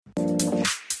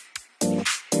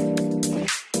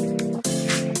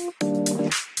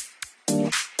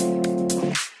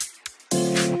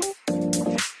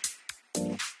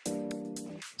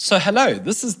So hello,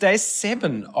 this is day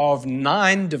 7 of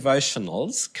 9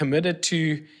 devotionals committed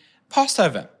to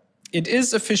Passover. It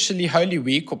is officially Holy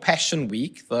Week or Passion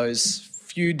Week, those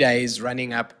few days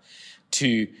running up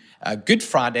to Good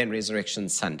Friday and Resurrection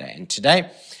Sunday. And today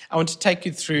I want to take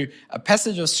you through a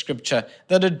passage of scripture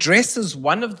that addresses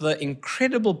one of the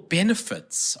incredible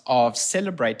benefits of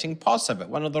celebrating Passover,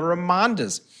 one of the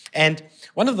reminders and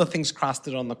one of the things Christ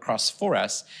did on the cross for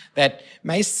us that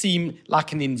may seem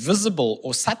like an invisible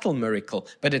or subtle miracle,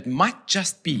 but it might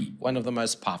just be one of the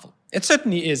most powerful. It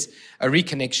certainly is a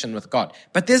reconnection with God,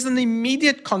 but there's an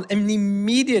immediate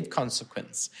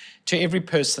consequence to every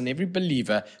person, every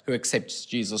believer who accepts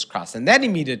Jesus Christ. And that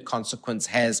immediate consequence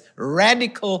has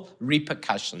radical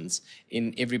repercussions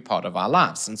in every part of our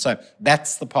lives. And so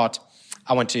that's the part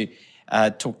I want to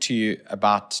talk to you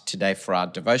about today for our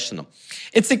devotional.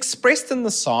 It's expressed in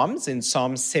the Psalms, in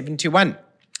Psalm 71.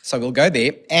 So we'll go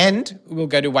there, and we'll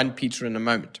go to 1 Peter in a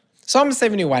moment. Psalm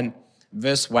 71,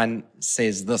 verse 1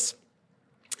 says this: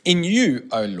 "In you,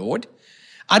 O Lord,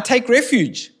 I take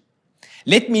refuge.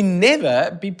 Let me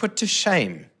never be put to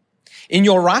shame. In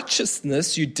your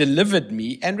righteousness you delivered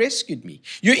me and rescued me.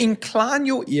 You incline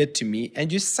your ear to me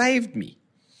and you saved me.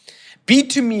 Be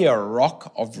to me a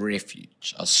rock of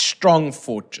refuge, a strong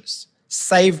fortress.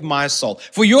 Save my soul.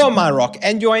 For you are my rock,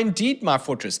 and you are indeed my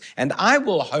fortress. And I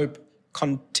will hope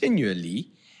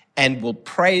continually and will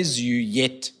praise you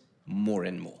yet more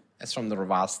and more." That's from the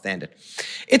Revised Standard.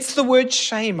 It's the word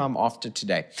shame I'm after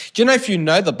today. Do you know, if you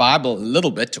know the Bible a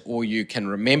little bit, or you can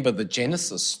remember the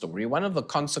Genesis story, one of the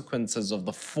consequences of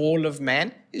the fall of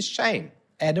man is shame.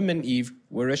 Adam and Eve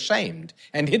were ashamed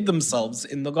and hid themselves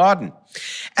in the garden.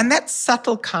 And that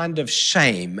subtle kind of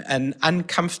shame and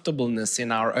uncomfortableness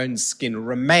in our own skin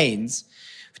remains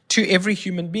to every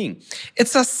human being.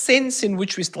 It's a sense in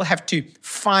which we still have to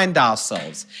find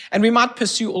ourselves. And we might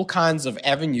pursue all kinds of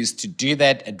avenues to do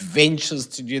that, adventures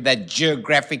to do that,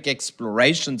 geographic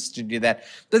explorations to do that.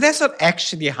 But that's not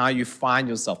actually how you find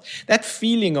yourself. That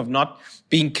feeling of not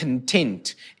being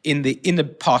content in the inner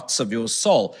parts of your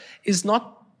soul is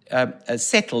not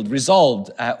settled,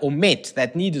 resolved, or met.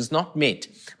 That need is not met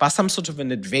by some sort of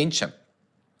an adventure.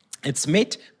 It's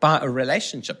met by a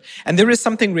relationship. And there is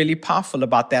something really powerful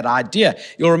about that idea.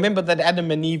 You'll remember that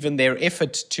Adam and Eve, in their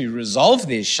effort to resolve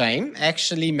their shame,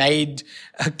 actually made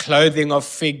a clothing of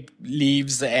fig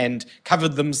leaves and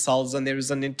covered themselves. And there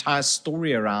is an entire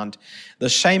story around the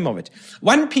shame of it.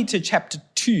 1 Peter chapter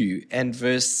 2 and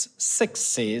verse 6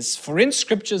 says, "For in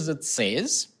scriptures it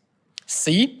says,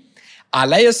 'See, I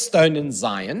lay a stone in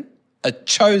Zion, a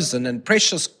chosen and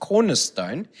precious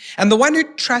cornerstone, and the one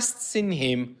who trusts in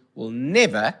him will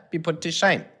never be put to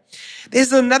shame.'"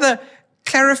 There's another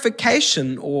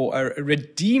clarification or a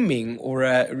redeeming or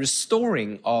a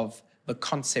restoring of the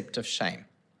concept of shame.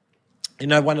 You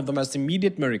know, one of the most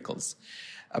immediate miracles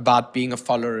about being a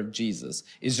follower of Jesus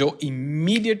is your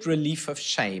immediate relief of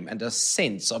shame and a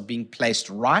sense of being placed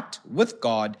right with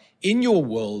God in your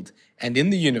world and in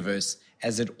the universe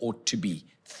as it ought to be.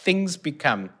 Things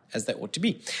become as they ought to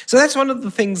be. So that's one of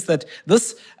the things that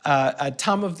this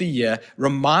time of the year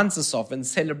reminds us of and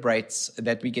celebrates,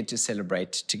 that we get to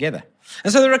celebrate together.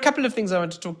 And so there are a couple of things I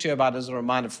want to talk to you about as a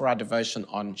reminder for our devotion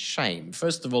on shame.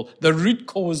 First of all, the root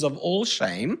cause of all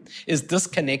shame is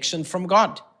disconnection from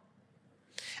God.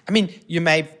 I mean, you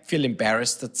may feel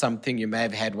embarrassed at something. You may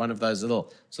have had one of those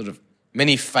little sort of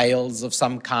mini fails of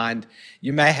some kind.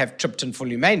 You may have tripped and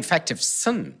fallen. You may, in fact, have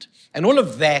sinned. And all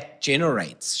of that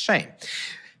generates shame.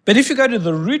 But if you go to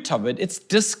the root of it, it's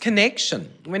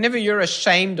disconnection. Whenever you're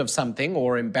ashamed of something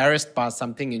or embarrassed by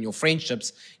something in your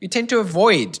friendships, you tend to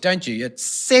avoid, don't you? It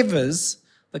severs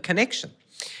the connection.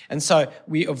 And so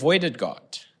we avoided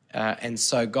God. And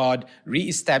so God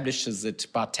reestablishes it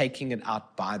by taking it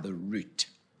out by the root,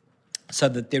 so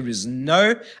that there is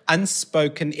no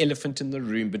unspoken elephant in the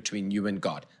room between you and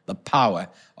God. The power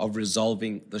of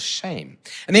resolving the shame.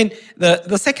 And then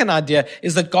the second idea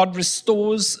is that God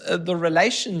restores the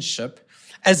relationship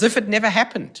as if it never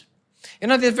happened. You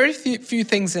know, there are very few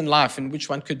things in life in which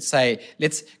one could say,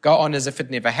 let's go on as if it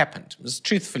never happened. Because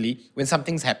truthfully, when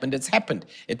something's happened, it's happened.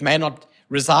 It may not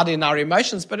reside in our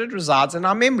emotions, but it resides in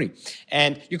our memory.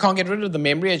 And you can't get rid of the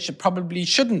memory. It probably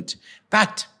shouldn't.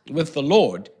 But with the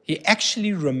Lord, he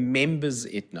actually remembers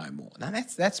it no more. Now,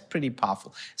 that's pretty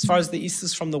powerful. As far as the east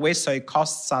is from the west, so he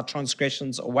casts our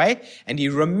transgressions away, and he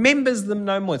remembers them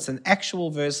no more. It's an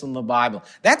actual verse in the Bible.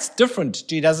 That's different.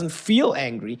 He doesn't feel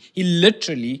angry. He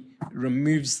literally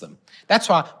removes them. That's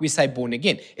why we say born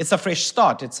again. It's a fresh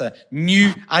start. It's a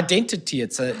new identity.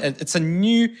 It's a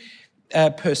new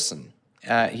person.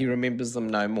 He remembers them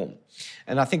no more.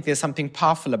 And I think there's something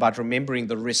powerful about remembering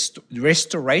the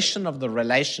restoration of the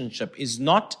relationship is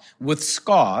not with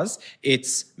scars,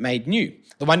 it's made new.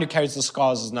 The one who carries the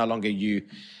scars is no longer you,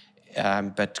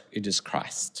 but it is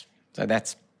Christ. So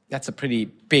that's a pretty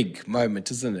big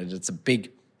moment, isn't it? It's a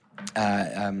big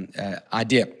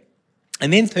idea.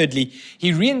 And then thirdly,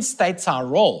 he reinstates our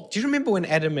role. Do you remember when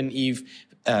Adam and Eve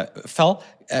fell,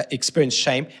 experienced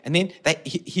shame, and then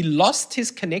he lost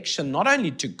his connection not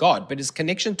only to God, but his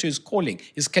connection to his calling,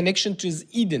 his connection to his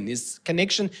Eden, his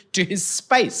connection to his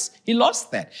space. He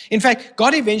lost that. In fact,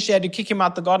 God eventually had to kick him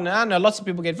out the garden. And I know lots of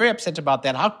people get very upset about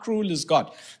that. How cruel is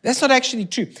God? That's not actually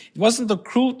true. It wasn't the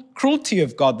cruelty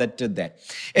of God that did that.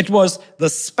 It was the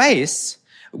space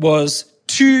was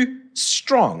too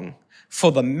strong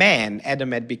for the man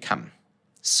Adam had become.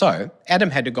 So Adam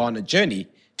had to go on a journey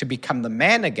to become the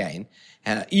man again,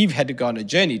 and Eve had to go on a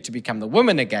journey to become the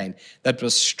woman again that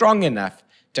was strong enough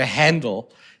to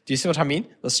handle, do you see what I mean?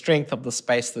 The strength of the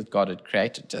space that God had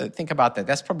created. Think about that.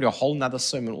 That's probably a whole nother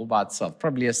sermon all by itself,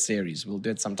 probably a series. We'll do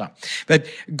it sometime. But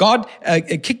God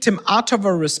kicked him out of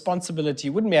a responsibility he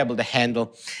wouldn't be able to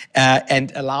handle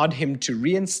and allowed him to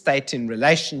reinstate in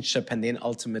relationship and then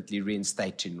ultimately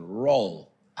reinstate in role.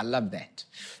 I love that.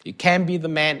 You can be the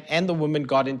man and the woman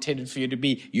God intended for you to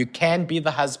be. You can be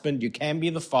the husband. You can be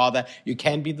the father. You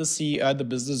can be the CEO, the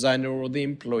business owner, or the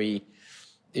employee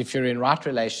if you're in right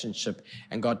relationship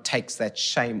and God takes that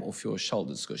shame off your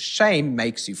shoulders. Because shame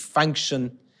makes you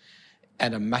function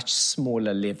at a much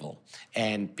smaller level.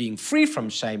 And being free from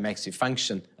shame makes you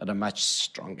function at a much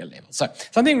stronger level. So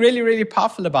something really, really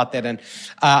powerful about that. And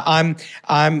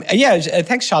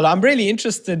thanks, Charlotte. I'm really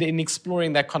interested in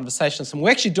exploring that conversation. So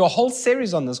we'll actually do a whole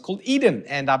series on this called Eden.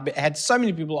 And I've had so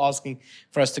many people asking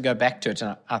for us to go back to it.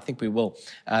 And I think we will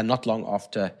not long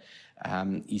after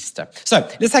Easter. So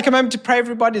let's take a moment to pray,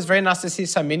 everybody. It's very nice to see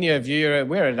so many of you.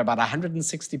 We're at about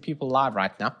 160 people live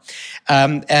right now.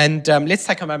 Let's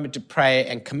take a moment to pray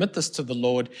and commit this to the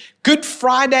Lord. Good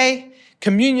Friday,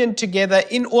 communion together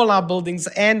in all our buildings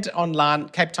and online.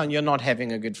 Cape Town, you're not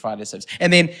having a Good Friday service.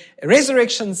 And then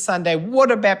Resurrection Sunday,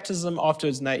 water baptism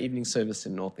afterwards, no evening service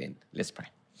in North End. Let's pray.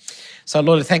 So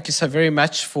Lord, thank you so very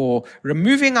much for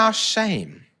removing our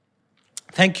shame.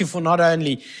 Thank you for not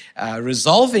only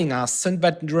resolving our sin,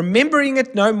 but remembering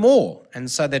it no more, and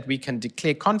so that we can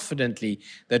declare confidently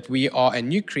that we are a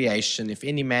new creation if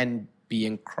any man be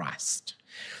in Christ.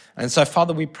 And so,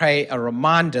 Father, we pray a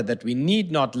reminder that we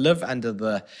need not live under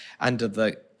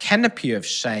the canopy of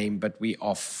shame, but we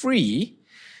are free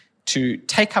to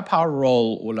take up our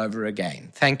role all over again.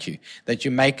 Thank you that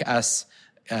you make us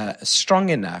strong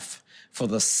enough for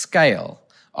the scale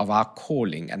of our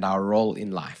calling and our role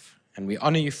in life. And we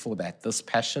honor you for that, this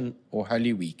Passion or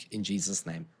Holy Week. In Jesus'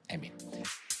 name, amen.